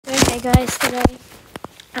Hey guys, today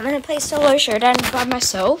I'm going to play solo showdown by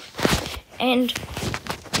myself, and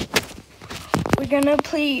we're going to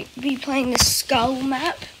be playing the skull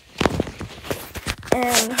map,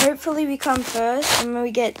 and hopefully we come first and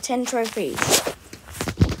we get 10 trophies.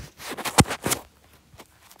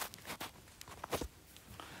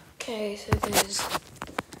 Okay, so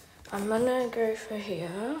I'm going to go for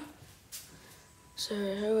here. So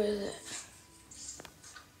who is it?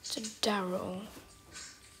 It's a Daryl.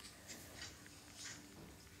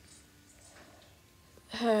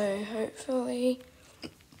 Hopefully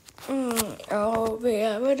I'll be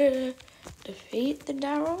able to defeat the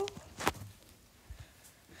Daryl.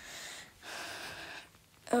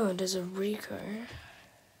 Oh, there's a Rico.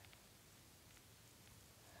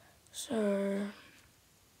 So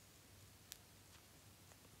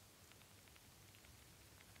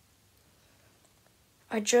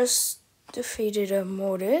I just defeated a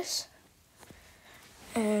Mortis,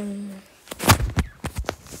 and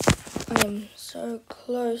I'm so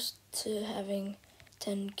close to having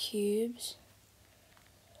 10 cubes.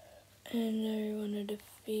 And I want to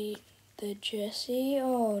defeat the Jessie.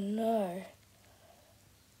 Oh no.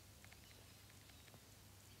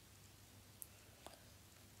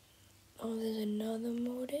 Oh, there's another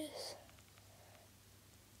Mortis.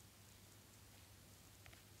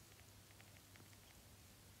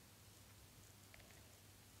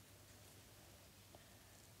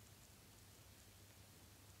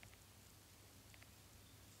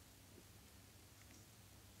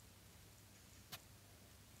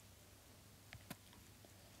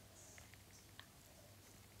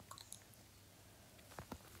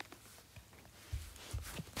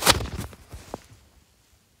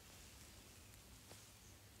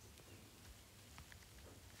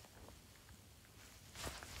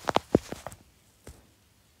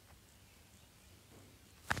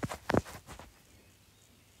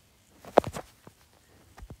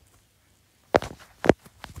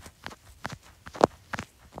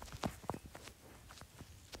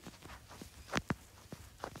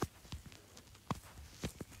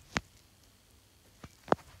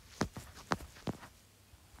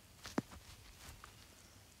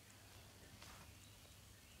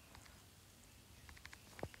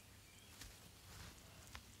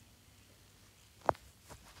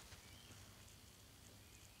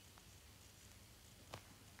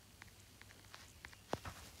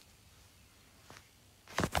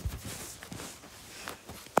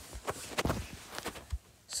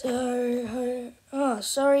 So,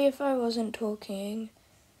 sorry if I wasn't talking.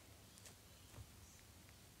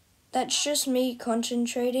 That's just me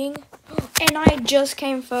concentrating. And I just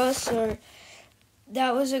came first, so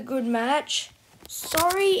that was a good match.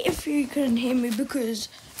 Sorry if you couldn't hear me because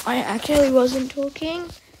I actually wasn't talking.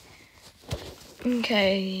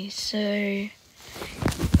 Okay, so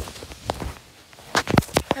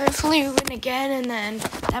hopefully we win again, and then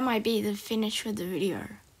that might be the finish for the video.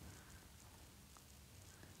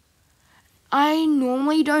 I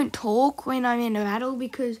normally don't talk when I'm in a battle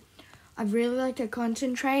because I really like to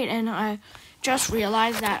concentrate, and I just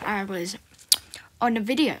realized that I was on a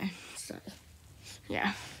video. So,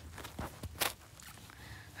 yeah.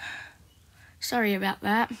 Sorry about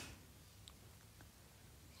that.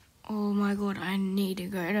 Oh my god, I need to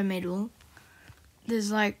go to middle.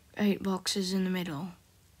 There's like 8 boxes in the middle.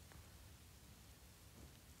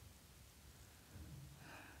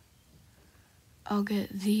 I'll get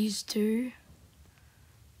these 2.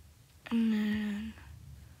 And then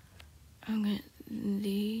I'll get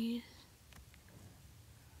these.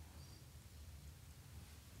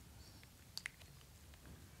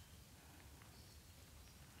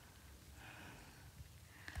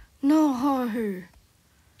 No!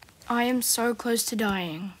 I am so close to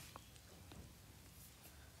dying.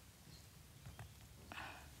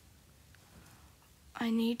 I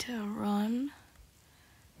need to run.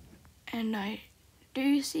 And I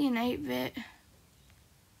do see an 8-bit.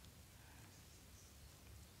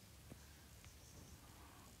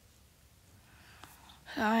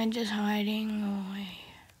 So I'm just hiding away.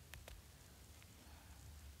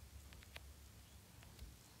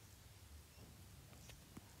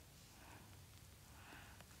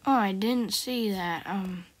 Oh, I didn't see that.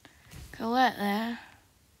 Colette there.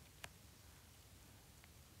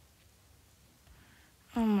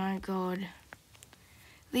 Oh my god.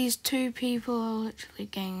 These 2 people are literally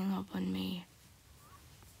ganging up on me.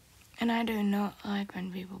 And I do not like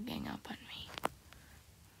when people gang up on me.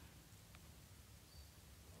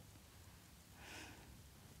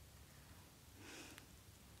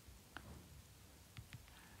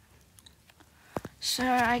 So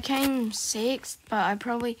I came 6th, but I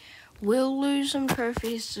probably will lose some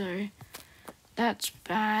trophies, so that's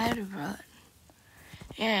bad, but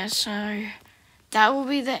yeah, so that will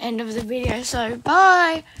be the end of the video. So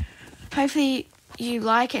bye. Hopefully you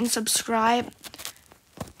like and subscribe,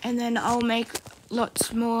 and then I'll make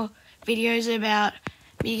lots more videos about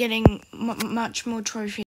me getting much more trophies.